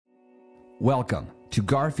Welcome to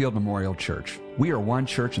Garfield Memorial Church. We are one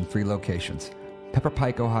church in 3 locations: Pepper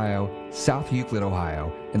Pike, Ohio, South Euclid,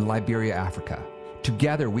 Ohio, and Liberia, Africa.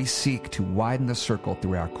 Together, we seek to widen the circle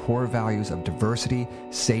through our core values of diversity,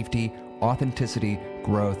 safety, authenticity,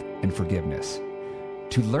 growth, and forgiveness.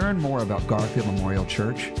 To learn more about Garfield Memorial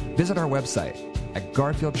Church, visit our website at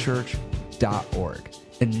garfieldchurch.org.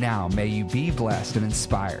 And now, may you be blessed and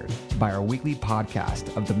inspired by our weekly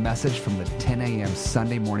podcast of the message from the 10 a.m.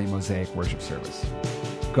 Sunday morning Mosaic worship service.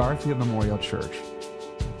 Garfield Memorial Church,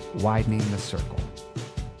 widening the circle.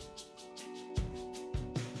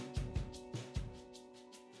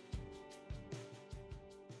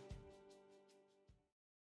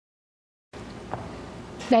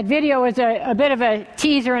 That video is a bit of a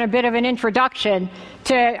teaser and a bit of an introduction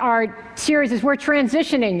to our series as we're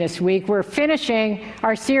transitioning this week. We're finishing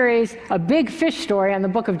our series, A Big Fish Story, on the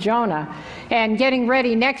book of Jonah. And getting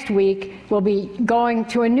ready next week, we'll be going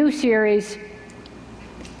to a new series,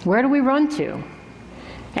 Where Do We Run To?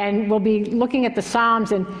 And we'll be looking at the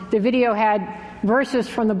Psalms, and the video had verses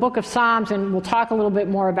from the book of Psalms, and we'll talk a little bit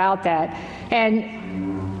more about that. And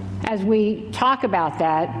as we talk about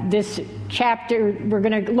that, this chapter, we're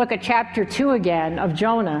going to look at chapter 2 again of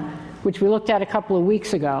Jonah, which we looked at a couple of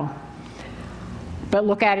weeks ago, but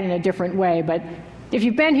look at it in a different way. But if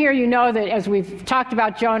you've been here, you know that as we've talked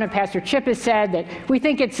about Jonah, Pastor Chip has said that we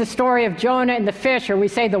think it's the story of Jonah and the fish, or we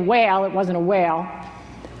say the whale. It wasn't a whale,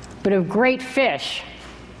 but a great fish.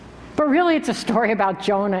 But really, it's a story about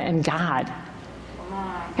Jonah and God.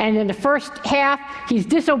 And in the first half, he's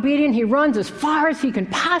disobedient. He runs as far as he can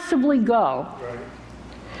possibly go. Right.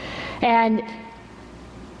 And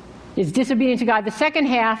is disobedient to God. The second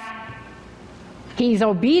half, he's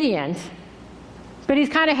obedient, but he's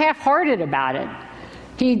kind of half-hearted about it.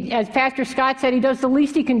 He, as Pastor Scott said, he does the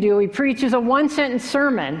least he can do. He preaches a one-sentence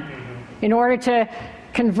sermon in order to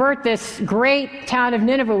convert this great town of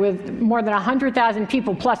Nineveh with more than 100,000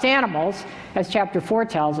 people plus animals, as chapter 4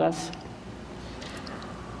 tells us.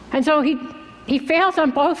 And so he fails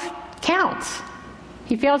on both counts.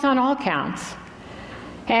 He fails on all counts.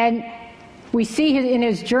 And we see in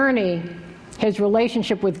his journey, his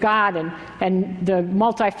relationship with God and the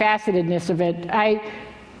multifacetedness of it. I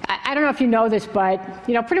don't know if you know this, but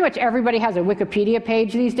pretty much everybody has a Wikipedia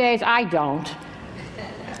page these days. I don't.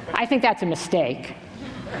 I think that's a mistake.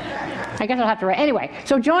 I guess I'll have to write. Anyway,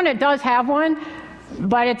 so Jonah does have one,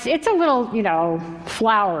 but it's a little,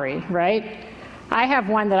 flowery, right? I have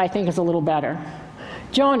one that I think is a little better.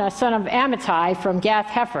 Jonah, son of Amittai from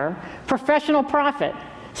Gath-Hepher, professional prophet,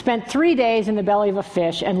 spent 3 days in the belly of a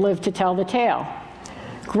fish and lived to tell the tale.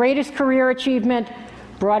 Greatest career achievement,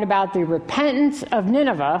 brought about the repentance of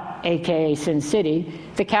Nineveh, aka Sin City,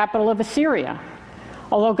 the capital of Assyria.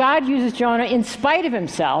 Although God uses Jonah in spite of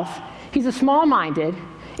himself, he's a small-minded,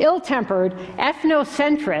 ill-tempered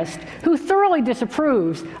ethnocentrist who thoroughly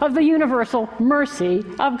disapproves of the universal mercy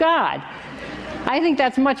of God. I think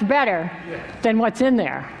that's much better than what's in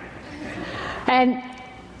there. And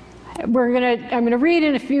I'm going to read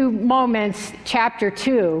in a few moments chapter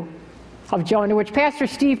 2 of Jonah, which Pastor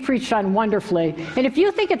Steve preached on wonderfully. And if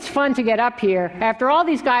you think it's fun to get up here after all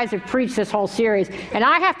these guys have preached this whole series, and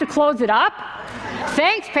I have to close it up,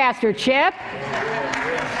 thanks, Pastor Chip.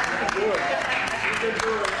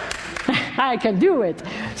 I can do it.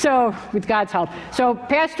 So, with God's help. So,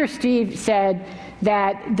 Pastor Steve said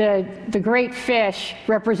that the great fish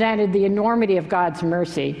represented the enormity of God's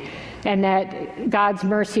mercy, and that God's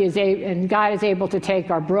mercy and God is able to take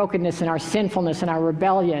our brokenness and our sinfulness and our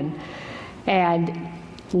rebellion and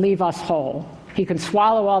leave us whole. He can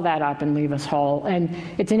swallow all that up and leave us whole. And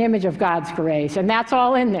it's an image of God's grace, and that's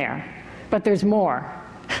all in there. But there's more.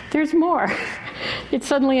 There's more. It's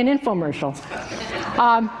suddenly an infomercial.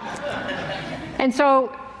 And so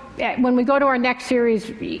when we go to our next series,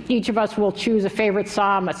 each of us will choose a favorite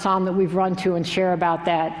psalm, a psalm that we've run to, and share about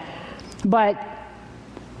that. But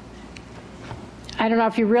I don't know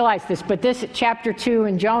if you realize this, but this chapter 2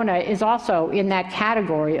 in Jonah is also in that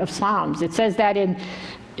category of psalms. It says that in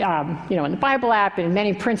the Bible app and in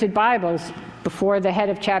many printed Bibles, before the head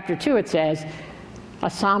of chapter 2, it says,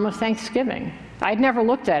 a psalm of thanksgiving. I'd never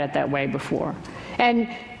looked at it that way before. And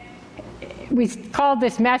we called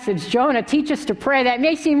this message, Jonah, Teach Us to Pray. That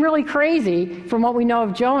may seem really crazy from what we know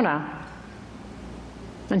of Jonah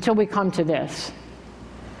until we come to this.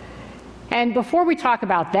 And before we talk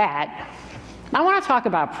about that, I want to talk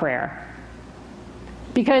about prayer.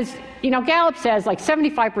 Because, Gallup says like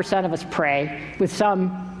 75% of us pray with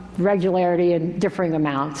some regularity and differing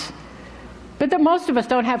amounts. But that most of us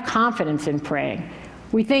don't have confidence in praying.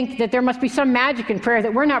 We think that there must be some magic in prayer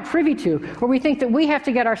that we're not privy to, or we think that we have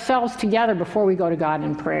to get ourselves together before we go to God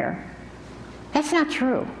in prayer. That's not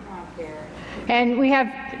true. And we have,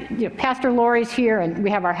 Pastor Lori's here, and we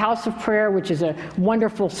have our House of Prayer, which is a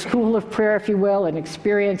wonderful school of prayer, if you will, an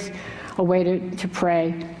experience, a way to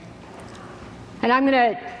pray. And I'm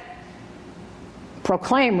going to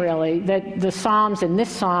proclaim, really, that the Psalms and this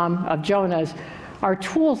Psalm of Jonah's are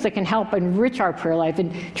tools that can help enrich our prayer life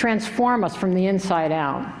and transform us from the inside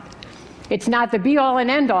out. It's not the be-all and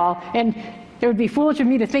end-all, and it would be foolish of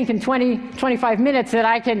me to think in 25 minutes that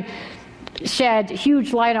I can shed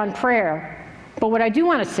huge light on prayer. But what I do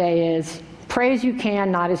want to say is, pray as you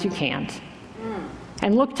can, not as you can't.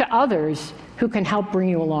 And look to others who can help bring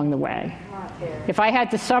you along the way. If I had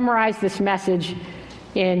to summarize this message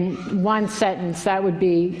in one sentence, that would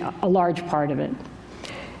be a large part of it.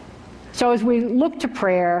 So as we look to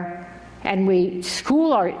prayer and we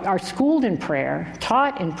are schooled in prayer,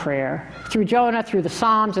 taught in prayer, through Jonah, through the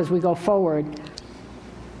Psalms as we go forward,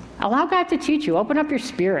 allow God to teach you. Open up your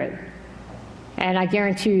spirit. And I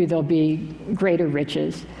guarantee you there'll be greater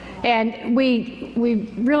riches. And we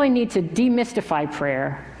really need to demystify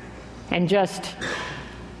prayer and just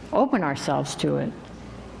open ourselves to it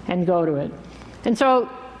and go to it. And so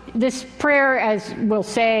this prayer, as we'll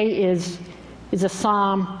say, is a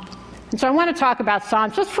psalm. And so I want to talk about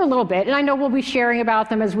psalms just for a little bit. And I know we'll be sharing about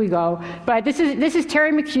them as we go. But this is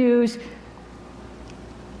Terry McHugh's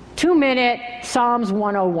 2-minute Psalms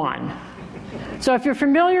 101. So if you're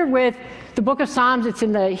familiar with the book of Psalms, it's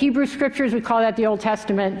in the Hebrew Scriptures. We call that the Old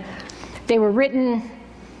Testament. They were written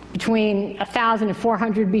between 1000 and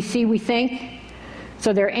 400 BC, we think.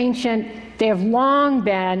 So they're ancient. They have long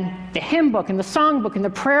been the hymn book and the song book and the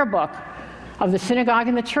prayer book of the synagogue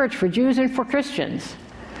and the church for Jews and for Christians.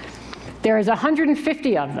 There's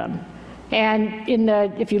 150 of them. And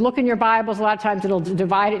if you look in your Bibles, a lot of times it'll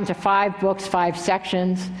divide it into 5 books, 5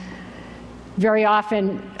 sections. Very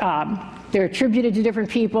often, they're attributed to different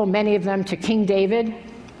people, many of them to King David.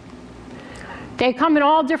 They come in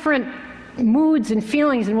all different moods and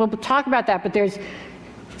feelings, and we'll talk about that, but there's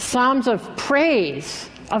psalms of praise,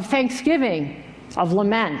 of thanksgiving, of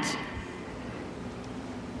lament.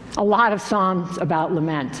 A lot of psalms about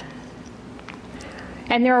lament.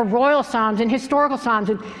 And there are royal psalms and historical psalms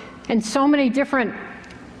and so many different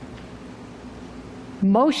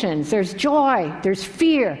emotions. There's joy, there's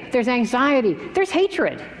fear, there's anxiety, there's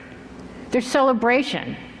hatred, there's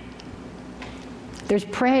celebration, there's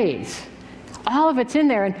praise. All of it's in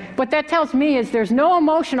there. And what that tells me is there's no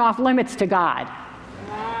emotion off limits to God.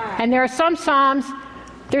 And there are some psalms,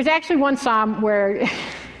 there's actually one psalm where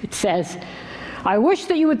it says, I wish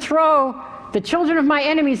that you would throw the children of my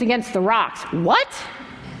enemies against the rocks. What?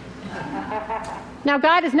 Now,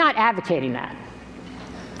 God is not advocating that.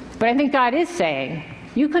 But I think God is saying,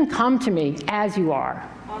 you can come to me as you are.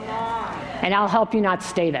 And I'll help you not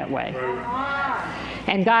stay that way.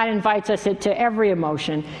 And God invites us into every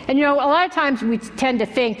emotion. And a lot of times we tend to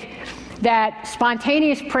think that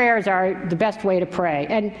spontaneous prayers are the best way to pray.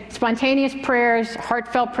 And spontaneous prayers,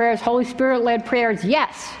 heartfelt prayers, Holy Spirit-led prayers,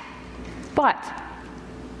 yes. But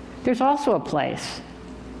there's also a place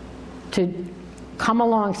to come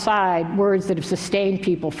alongside words that have sustained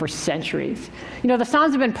people for centuries. The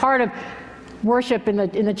Psalms have been part of worship in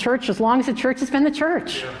the church as long as the church has been the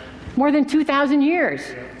church. More than 2,000 years.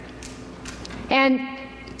 And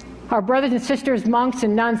our brothers and sisters, monks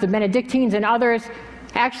and nuns, the Benedictines and others,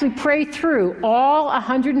 actually pray through all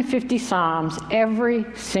 150 Psalms every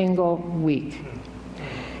single week.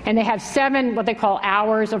 And they have 7 what they call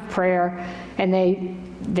hours of prayer, and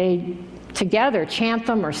they together chant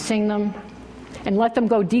them or sing them and let them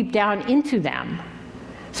go deep down into them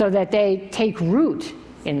so that they take root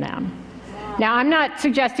in them. Now, I'm not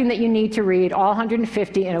suggesting that you need to read all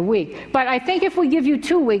 150 in a week, but I think if we give you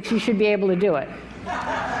 2 weeks, you should be able to do it.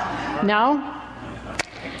 No?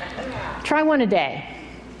 Try one a day.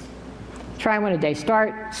 Try one a day.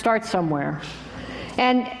 Start somewhere.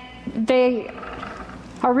 And they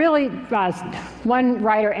are really, one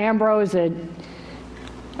writer, Ambrose,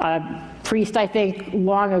 a priest, I think,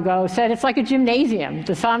 long ago, said it's like a gymnasium.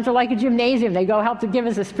 The Psalms are like a gymnasium. They go help to give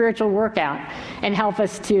us a spiritual workout and help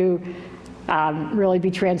us to really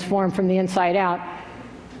be transformed from the inside out.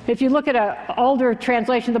 If you look at an older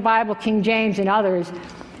translation of the Bible, King James and others,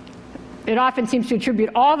 it often seems to attribute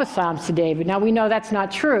all the Psalms to David. Now, we know that's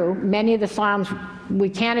not true. Many of the Psalms we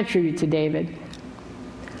can attribute to David.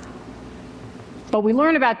 But we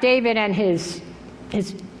learn about David and his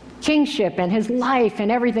kingship and his life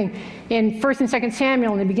and everything in 1 and 2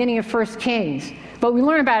 Samuel and the beginning of 1 Kings. But we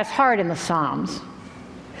learn about his heart in the Psalms.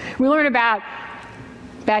 We learn about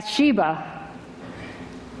Bathsheba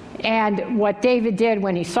and what David did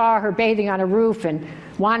when he saw her bathing on a roof and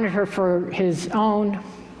wanted her for his own.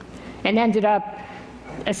 and ended up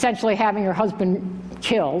essentially having her husband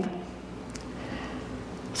killed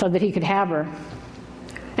so that he could have her.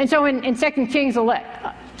 And so in 2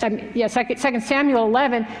 Samuel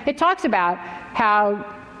 11, it talks about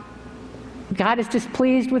how God is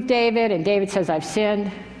displeased with David, and David says, I've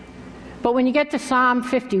sinned. But when you get to Psalm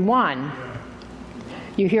 51,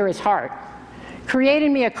 you hear his heart. Create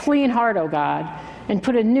in me a clean heart, O God, and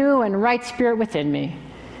put a new and right spirit within me.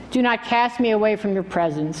 Do not cast me away from your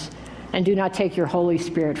presence, and do not take your Holy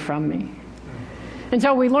Spirit from me. And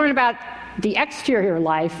so we learn about the exterior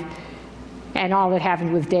life and all that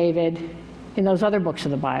happened with David in those other books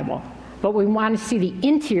of the Bible. But we want to see the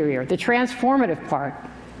interior, the transformative part.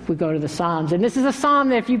 We go to the Psalms. And this is a psalm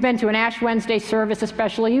that if you've been to an Ash Wednesday service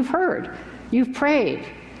especially, you've heard, you've prayed,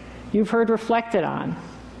 you've heard reflected on.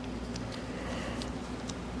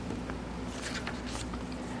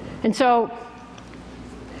 And so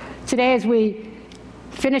today, as we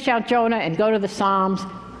finish out Jonah and go to the Psalms,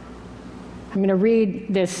 I'm going to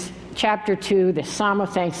read this chapter 2, this Psalm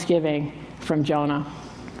of Thanksgiving from Jonah.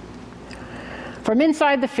 From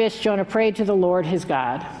inside the fish, Jonah prayed to the Lord his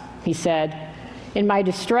God. He said, in my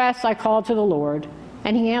distress I called to the Lord,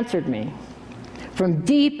 and he answered me. From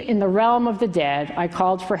deep in the realm of the dead I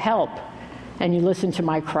called for help, and you listened to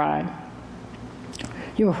my cry.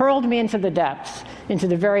 You hurled me into the depths, into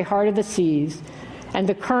the very heart of the seas, and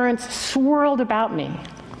the currents swirled about me.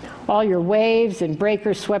 All your waves and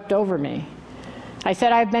breakers swept over me. I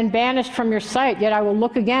said, I have been banished from your sight, yet I will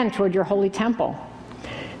look again toward your holy temple.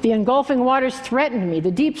 The engulfing waters threatened me.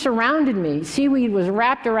 The deep surrounded me. Seaweed was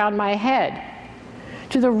wrapped around my head.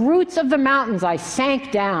 To the roots of the mountains I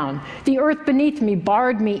sank down. The earth beneath me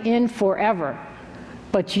barred me in forever.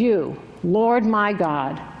 But you, Lord my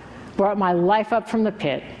God, brought my life up from the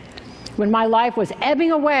pit. When my life was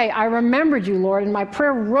ebbing away, I remembered you, Lord, and my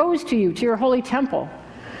prayer rose to you, to your holy temple.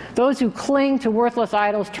 Those who cling to worthless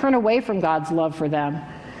idols turn away from God's love for them.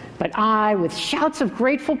 But I, with shouts of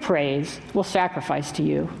grateful praise, will sacrifice to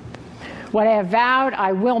you. What I have vowed,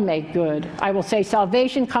 I will make good. I will say,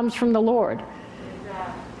 salvation comes from the Lord.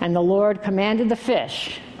 And the Lord commanded the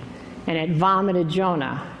fish, and it vomited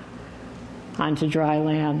Jonah onto dry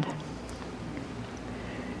land.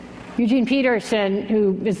 Eugene Peterson,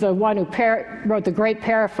 who is the one who wrote the great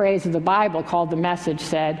paraphrase of the Bible called The Message,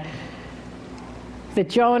 said that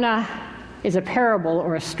Jonah is a parable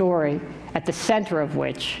or a story at the center of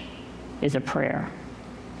which is a prayer.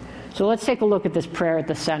 So let's take a look at this prayer at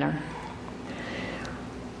the center.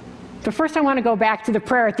 But first I want to go back to the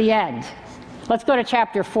prayer at the end. Let's go to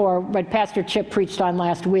chapter 4, what Pastor Chip preached on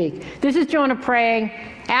last week. This is Jonah praying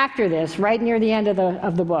after this, right near the end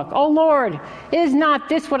of the book. Oh Lord, is not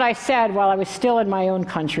this what I said while I was still in my own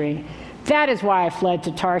country? That is why I fled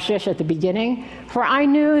to Tarshish at the beginning, for I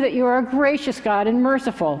knew that you are a gracious God and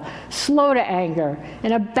merciful, slow to anger,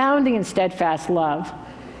 and abounding in steadfast love.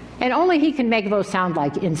 And only he can make those sound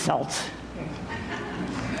like insults.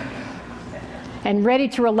 And ready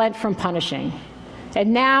to relent from punishing.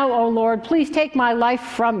 And now, O Lord, please take my life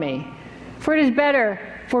from me, for it is better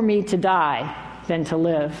for me to die than to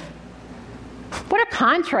live. What a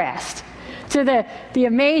contrast to the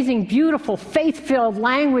amazing, beautiful, faith-filled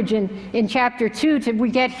language in chapter 2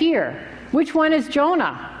 we get here. Which one is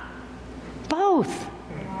Jonah? Both.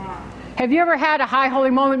 Have you ever had a high holy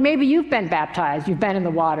moment? Maybe you've been baptized. You've been in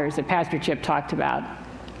the waters that Pastor Chip talked about.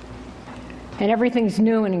 And everything's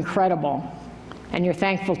new and incredible. And you're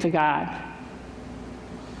thankful to God.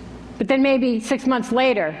 But then maybe 6 months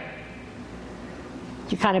later,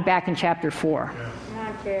 you're kind of back in chapter 4.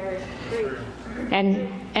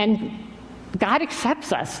 And God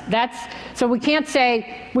accepts us. So we can't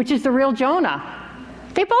say, which is the real Jonah.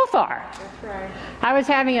 They both are. That's right. I was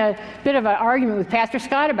having a bit of an argument with Pastor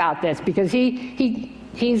Scott about this because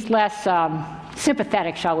he's less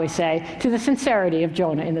sympathetic, shall we say, to the sincerity of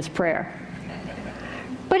Jonah in this prayer.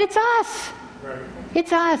 But it's us. Right.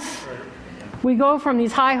 It's us. Right. We go from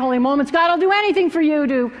these high holy moments, God, I'll do anything for you,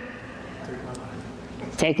 to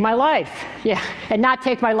take my life. Yeah, and not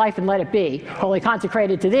take my life and let it be, wholly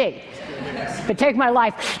consecrated to thee. But take my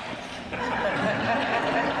life.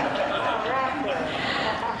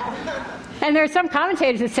 And there are some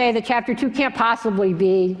commentators that say that chapter 2 can't possibly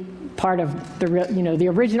be part of the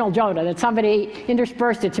original Jonah, that somebody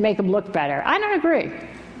interspersed it to make him look better. I don't agree.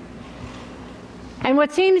 And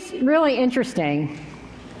what seems really interesting,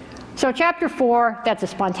 so chapter 4, that's a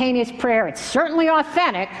spontaneous prayer. It's certainly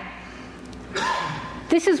authentic.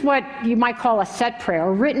 This is what you might call a set prayer,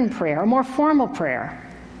 a written prayer, a more formal prayer.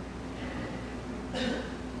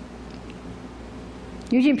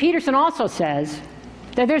 Eugene Peterson also says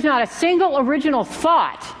that there's not a single original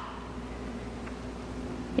thought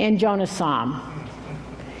in Jonah's psalm.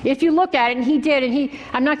 If you look at it, and he did, and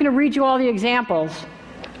I'm not going to read you all the examples,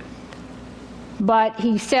 but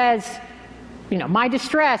he says, my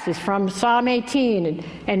distress is from Psalm 18,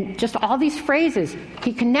 and just all these phrases,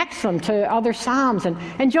 he connects them to other psalms.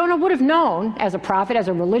 And Jonah would have known, as a prophet, as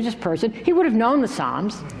a religious person, he would have known the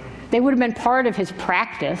psalms. They would have been part of his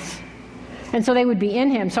practice, and so they would be in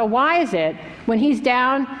him. So why is it, when he's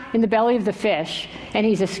down in the belly of the fish, and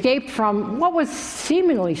he's escaped from what was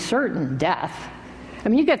seemingly certain death, I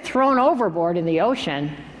mean, you get thrown overboard in the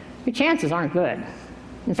ocean, your chances aren't good.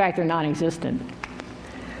 In fact, they're non-existent.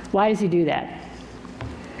 Why does he do that?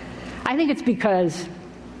 I think it's because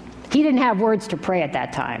he didn't have words to pray at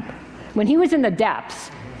that time. When he was in the depths,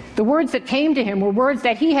 the words that came to him were words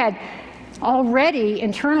that he had already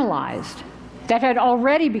internalized, that had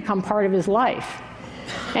already become part of his life.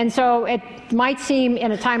 And so it might seem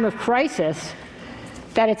in a time of crisis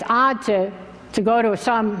that it's odd to go to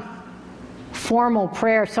some formal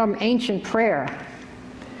prayer, some ancient prayer.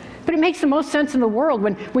 But it makes the most sense in the world.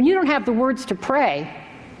 When you don't have the words to pray,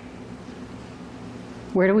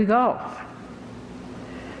 where do we go?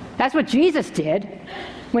 That's what Jesus did.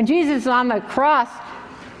 When Jesus is on the cross,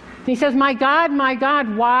 he says, my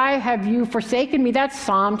God, why have you forsaken me? That's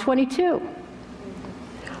Psalm 22.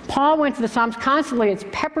 Paul went to the Psalms constantly. It's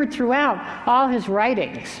peppered throughout all his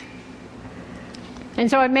writings.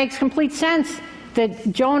 And so it makes complete sense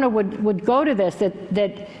that Jonah would go to this,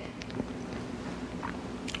 that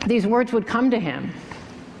these words would come to him.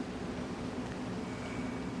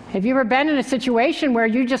 Have you ever been in a situation where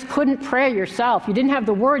you just couldn't pray yourself? You didn't have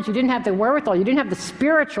the words, you didn't have the wherewithal, you didn't have the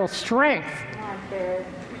spiritual strength.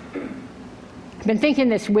 I've been thinking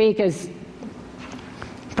this week, as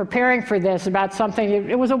preparing for this, about something.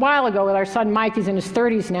 It was a while ago with our son Mike. He's in his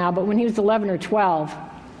 30s now, but when he was 11 or 12,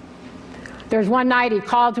 there was one night he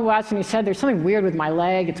called to us and he said, there's something weird with my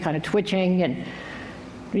leg, it's kind of twitching, and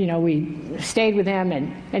we stayed with him,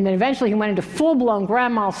 and then eventually he went into full-blown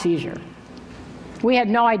grand mal seizure. We had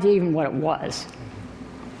no idea even what it was.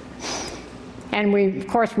 And of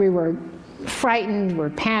course we were frightened, we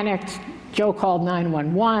were panicked. Joe called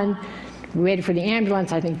 911. We waited for the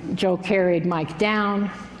ambulance. I think Joe carried Mike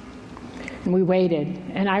down, and we waited.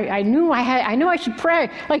 And I knew I should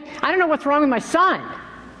pray. Like, I don't know what's wrong with my son,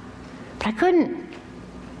 but I couldn't.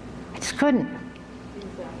 I just couldn't.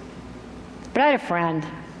 But I had a friend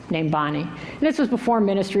named Bonnie. And this was before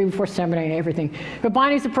ministry, before seminary and everything. But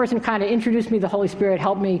Bonnie's the person who kind of introduced me to the Holy Spirit,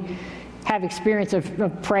 helped me have experience of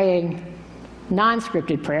praying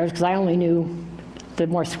non-scripted prayers, because I only knew the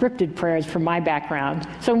more scripted prayers from my background.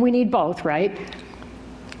 So we need both, right?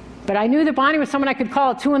 But I knew that Bonnie was someone I could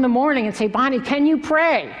call at 2 in the morning and say, Bonnie, can you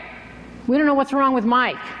pray? We don't know what's wrong with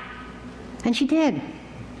Mike. And she did.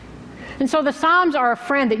 And so the Psalms are a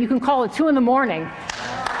friend that you can call at 2 in the morning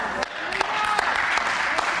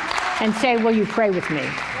and say, will you pray with me?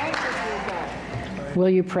 Will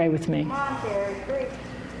you pray with me?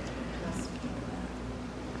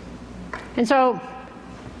 And so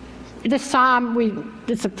this psalm,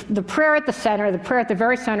 it's the prayer at the center, the prayer at the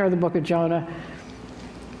very center of the book of Jonah.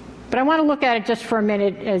 But I want to look at it just for a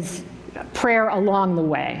minute as prayer along the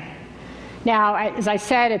way. Now, as I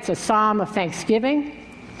said, it's a psalm of thanksgiving,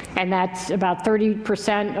 and that's about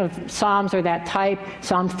 30% of psalms are that type.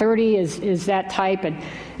 Psalm 30 is that type.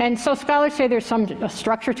 And so scholars say there's a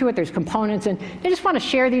structure to it, there's components, and I just want to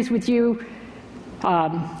share these with you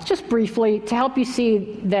just briefly to help you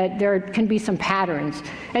see that there can be some patterns.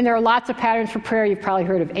 And there are lots of patterns for prayer. You've probably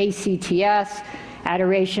heard of ACTS,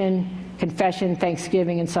 adoration, confession,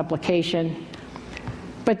 thanksgiving, and supplication.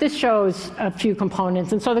 But this shows a few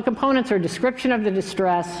components. And so the components are description of the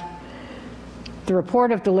distress, the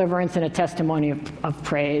report of deliverance, and a testimony of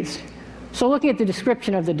praise. So looking at the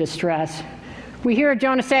description of the distress, we hear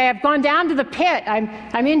Jonah say, I've gone down to the pit.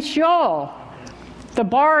 I'm in Sheol. The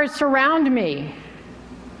bars surround me.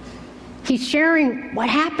 He's sharing what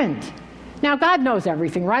happened. Now, God knows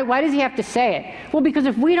everything, right? Why does he have to say it? Well, because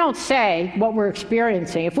if we don't say what we're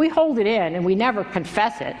experiencing, if we hold it in and we never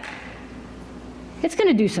confess it, it's going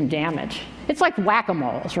to do some damage. It's like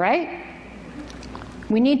whack-a-moles, right?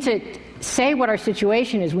 We need to say what our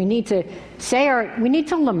situation is. We need to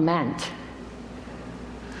lament.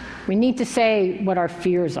 We need to say what our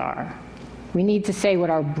fears are. We need to say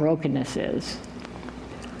what our brokenness is.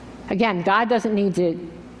 Again, God doesn't need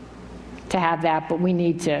to have that, but we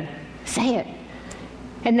need to say it.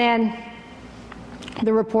 And then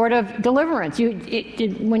the report of deliverance.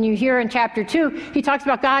 When you hear in chapter 2, he talks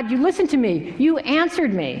about, God, you listened to me. You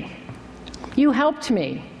answered me. You helped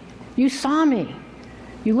me. You saw me.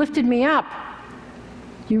 You lifted me up.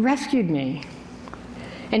 You rescued me.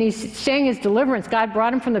 and he's saying his deliverance. God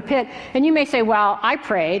brought him from the pit. And you may say, well, I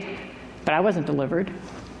prayed, but I wasn't delivered.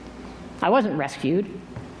 I wasn't rescued.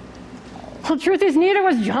 Well, the truth is, neither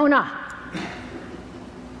was Jonah.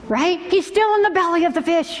 Right? He's still in the belly of the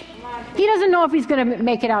fish. He doesn't know if he's going to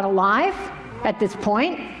make it out alive at this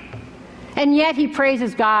point. And yet he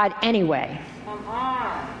praises God anyway.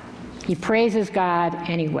 He praises God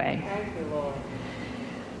anyway. Thank you, Lord.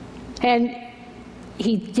 And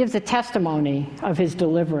he gives a testimony of his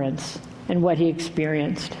deliverance and what he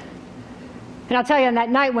experienced. And I'll tell you, on that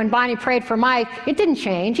night when Bonnie prayed for Mike, it didn't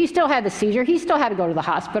change. He still had the seizure. He still had to go to the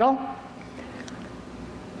hospital.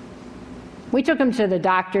 We took him to the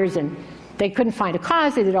doctors, and they couldn't find a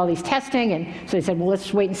cause. They did all these testing, and so they said, well,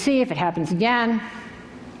 let's wait and see if it happens again.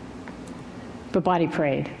 But Bonnie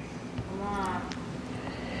prayed.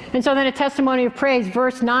 And so then a testimony of praise,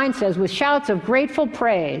 verse 9 says, with shouts of grateful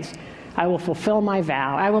praise, I will fulfill my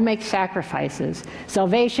vow. I will make sacrifices.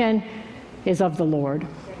 Salvation is of the Lord.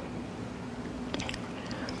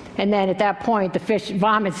 And then at that point, the fish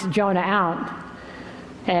vomits Jonah out.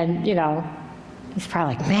 And, he's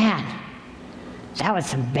probably like, man, that was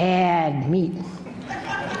some bad meat.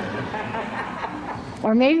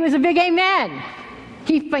 Or maybe it was a big amen.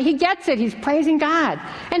 But he gets it. He's praising God.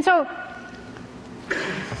 And so,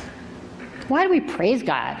 why do we praise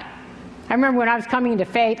God? I remember when I was coming into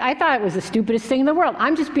faith, I thought it was the stupidest thing in the world.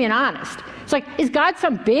 I'm just being honest. It's like, is God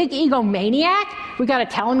some big egomaniac? We got to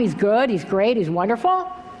tell him he's good, he's great, he's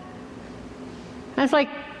wonderful? And it's like,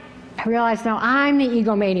 I realized, no, I'm the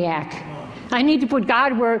egomaniac. I need to put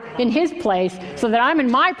God in his place so that I'm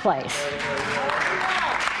in my place.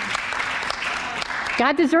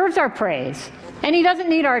 God deserves our praise. And he doesn't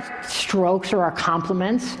need our strokes or our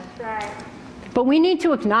compliments. That's right. But we need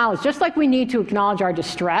to acknowledge, just like we need to acknowledge our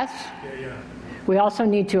distress, we also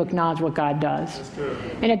need to acknowledge what God does. That's good.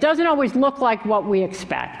 And it doesn't always look like what we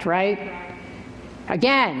expect, right?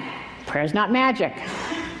 Again, prayer's not magic.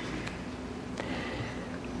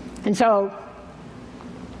 And so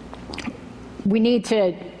we need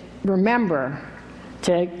to remember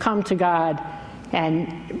to come to God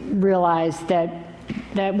and realize that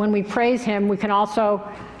when we praise him, we can also,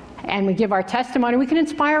 and we give our testimony, we can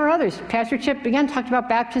inspire others. Pastor Chip, again, talked about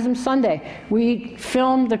Baptism Sunday. We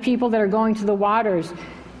film the people that are going to the waters,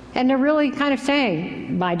 and they're really kind of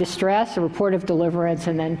saying, my distress, a report of deliverance,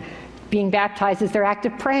 and then being baptized is their act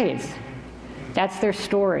of praise. That's their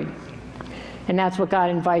story. And that's what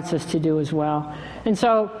God invites us to do as well. And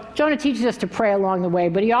so Jonah teaches us to pray along the way,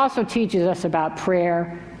 but he also teaches us about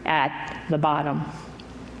prayer at the bottom.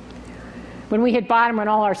 When we hit bottom, when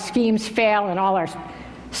all our schemes fail and all our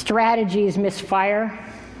strategies misfire,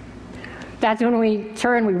 that's when we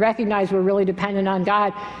turn, we recognize we're really dependent on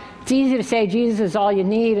God. It's easy to say Jesus is all you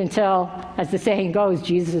need until, as the saying goes,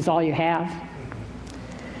 Jesus is all you have.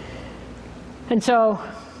 And so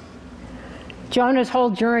Jonah's whole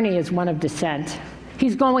journey is one of descent.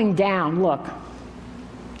 He's going down. Look.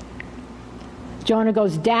 Jonah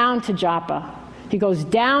goes down to Joppa. He goes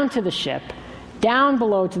down to the ship, down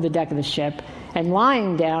below to the deck of the ship, and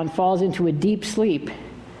lying down falls into a deep sleep.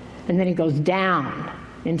 And then he goes down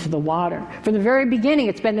into the water. From the very beginning,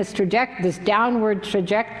 it's been this downward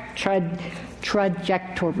trajectory.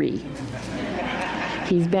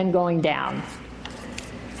 He's been going down.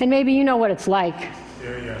 And maybe you know what it's like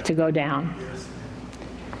to go down.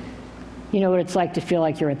 You know what it's like to feel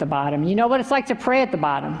like you're at the bottom. You know what it's like to pray at the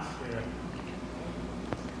bottom.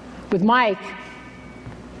 With Mike,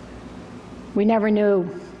 we never knew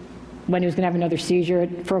when he was going to have another seizure.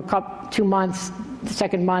 For 2 months, the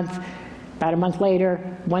second month, about a month later,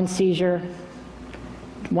 one seizure,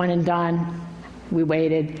 one and done. We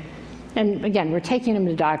waited. And again, we're taking him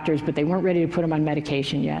to doctors, but they weren't ready to put him on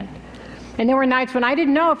medication yet. And there were nights when I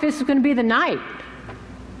didn't know if this was going to be the night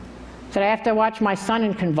that I have to watch my son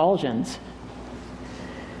in convulsions.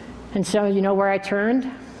 And so, you know where I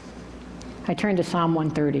turned? I turned to Psalm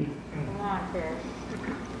 130. Come on, Chris.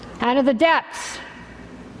 Out of the depths,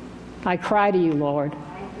 I cry to you, Lord.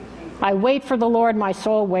 I wait for the Lord, my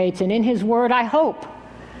soul waits, and in his word I hope.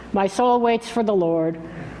 My soul waits for the Lord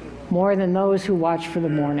more than those who watch for the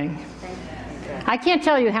morning. I can't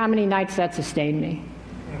tell you how many nights that sustained me.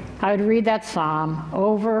 I would read that psalm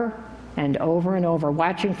over and over and over,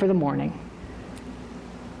 watching for the morning,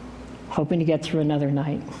 hoping to get through another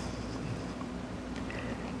night.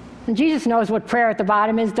 And Jesus knows what prayer at the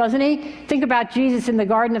bottom is, doesn't he? Think about Jesus in the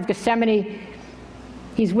Garden of Gethsemane.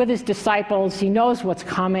 He's with his disciples. He knows what's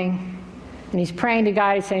coming. And he's praying to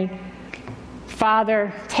God. He's saying,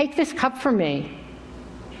 Father, take this cup from me,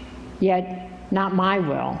 yet not my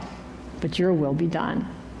will, but your will be done.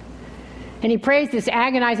 And he prays this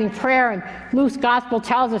agonizing prayer, and Luke's gospel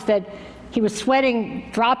tells us that he was sweating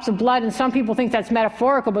drops of blood, and some people think that's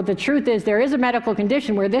metaphorical, but the truth is there is a medical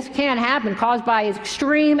condition where this can happen, caused by his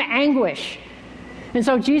extreme anguish. And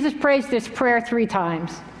so Jesus prays this prayer 3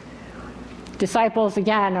 times. Disciples,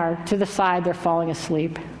 again, are to the side, they're falling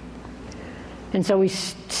asleep. And so he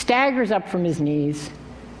staggers up from his knees,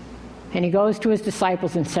 and he goes to his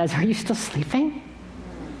disciples and says, "Are you still sleeping?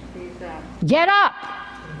 Get up!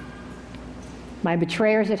 My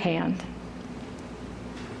betrayer's at hand."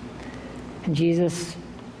 And Jesus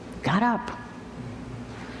got up.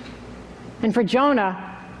 And for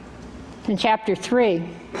Jonah, in chapter 3,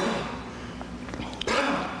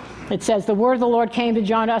 it says, "The word of the Lord came to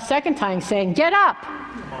Jonah a second time, saying, 'Get up!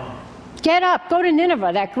 Get up, go to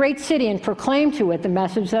Nineveh, that great city, and proclaim to it the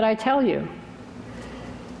message that I tell you.'"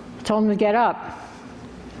 I told him to get up.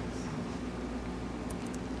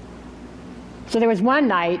 So there was one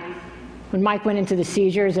night when Mike went into the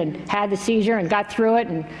seizures and had the seizure and got through it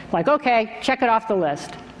and like, okay, check it off the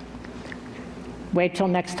list. Wait till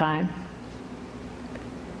next time.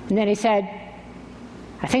 And then he said,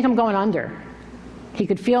 "I think I'm going under." He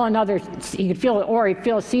could feel he'd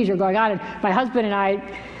feel a seizure going on. And my husband and I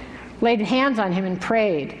laid hands on him and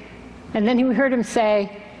prayed. And then we heard him say,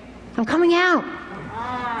 "I'm coming out.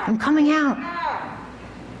 I'm coming out."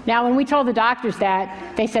 Now, when we told the doctors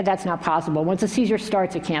that, they said that's not possible. Once a seizure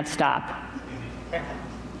starts, it can't stop.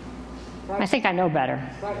 I think I know better.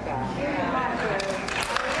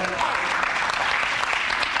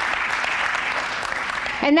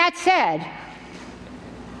 And that said,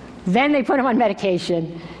 then they put him on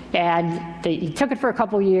medication, and he took it for a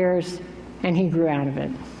couple years, and he grew out of it.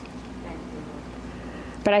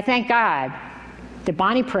 But I thank God that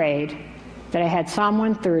Bonnie prayed, that I had Psalm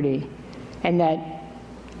 130, and that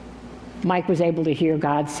Mike was able to hear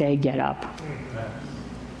God say, "Get up."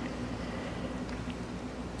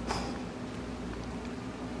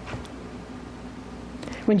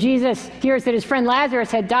 When Jesus hears that his friend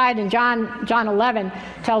Lazarus had died, in John 11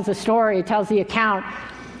 tells the story, tells the account.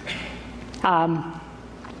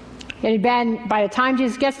 It had been, by the time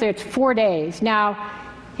Jesus gets there, it's 4 days. Now,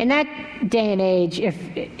 in that day and age,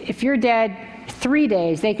 if you're dead 3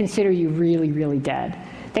 days, they consider you really, really dead.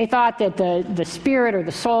 They thought that the spirit or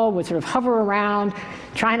the soul would sort of hover around,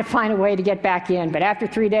 trying to find a way to get back in. But after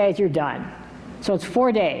 3 days, you're done. So it's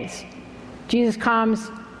 4 days. Jesus comes,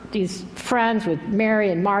 these friends with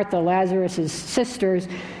Mary and Martha, Lazarus' sisters,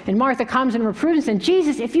 and Martha comes and reproves him,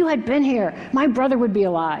 "Jesus, if you had been here, my brother would be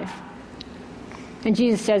alive." And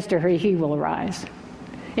Jesus says to her, "He will arise."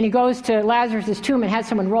 And he goes to Lazarus' tomb and has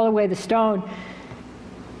someone roll away the stone.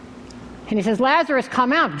 And he says, "Lazarus,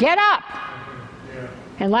 come out, get up."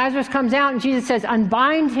 And Lazarus comes out, and Jesus says,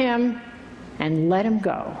 "Unbind him and let him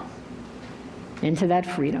go into that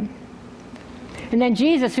freedom." And then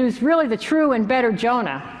Jesus, who's really the true and better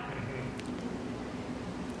Jonah,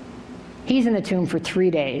 he's in the tomb for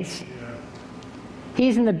 3 days.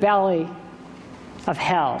 He's in the belly of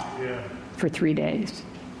hell for 3 days.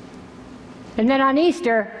 And then on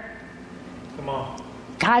Easter,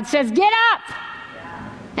 God says, "Get up!"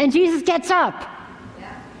 And Jesus gets up.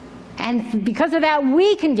 And because of that,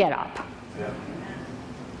 we can get up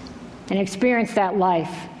and experience that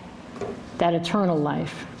life, that eternal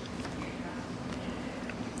life.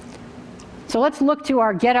 So let's look to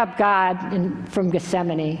our get up God from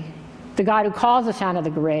Gethsemane, the God who calls us out of the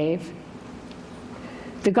grave,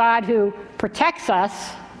 the God who protects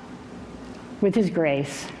us with his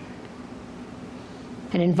grace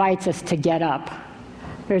and invites us to get up.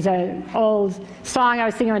 There's an old song I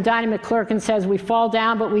was thinking of, Donnie McClurkin says, "We fall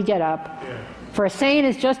down, but we get up. For a saint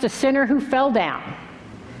is just a sinner who fell down.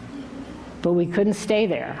 But we couldn't stay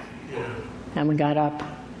there. And we got up."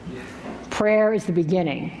 Prayer is the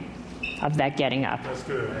beginning of that getting up. That's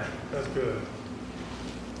good. That's good.